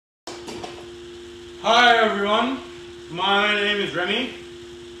Hi everyone, my name is Remy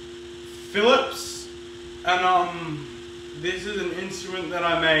Phillips, and this is an instrument that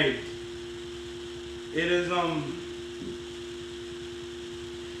I made. It is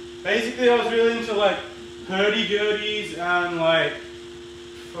basically I was really into like hurdy-gurdies and like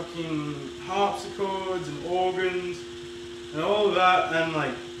fucking harpsichords and organs and all of that, and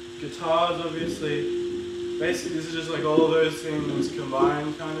like guitars obviously. Basically this is just like all of those things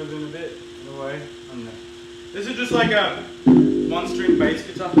combined kind of in a bit, in a way. I don't know. This is just like a one-string bass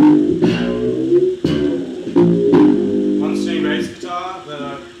guitar. One-string bass guitar that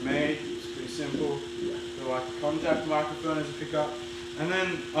I made. It's pretty simple. So like a contact microphone as a pickup. And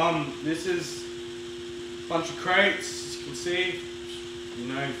then this is a bunch of crates, as you can see. You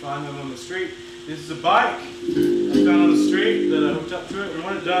know, you find them on the street. This is a bike I found on the street that I hooked up to it, and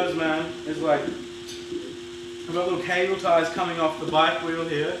what it does, man, is like I've got little cable ties coming off the bike wheel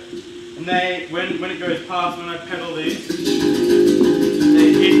here, and they, when it goes past, when I pedal these,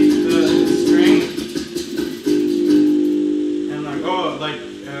 they hit the string, and like, oh, like,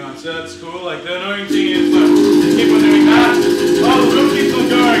 so that's cool. Like, the annoying thing is, like, keep on doing that. Oh, the wheel keeps on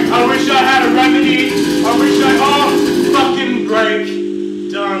going. I wish I had a remedy. I wish oh, fucking break.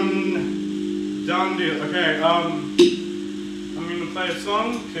 Done deal. Okay, I'm gonna play a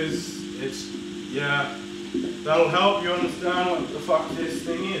song, because it's, yeah, that'll help you understand what the fuck this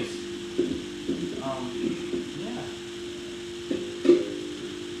thing is. Yeah.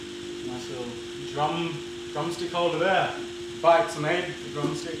 Nice little drumstick holder there. Bikes are made for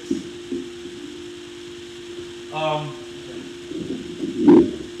drumsticks.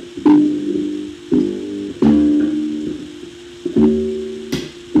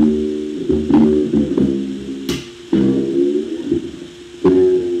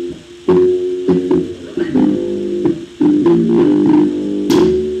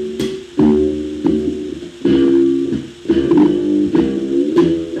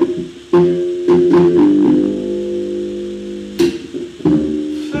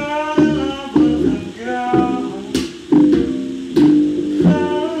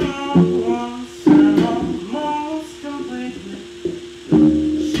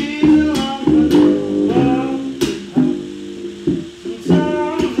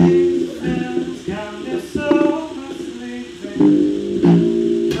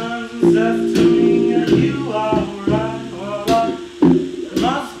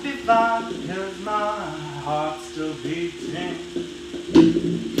 Cause my heart's still beating.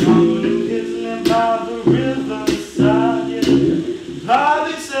 Come and kiss me by the riverside. Yeah.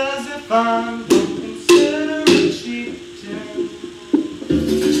 Bobby says if I'm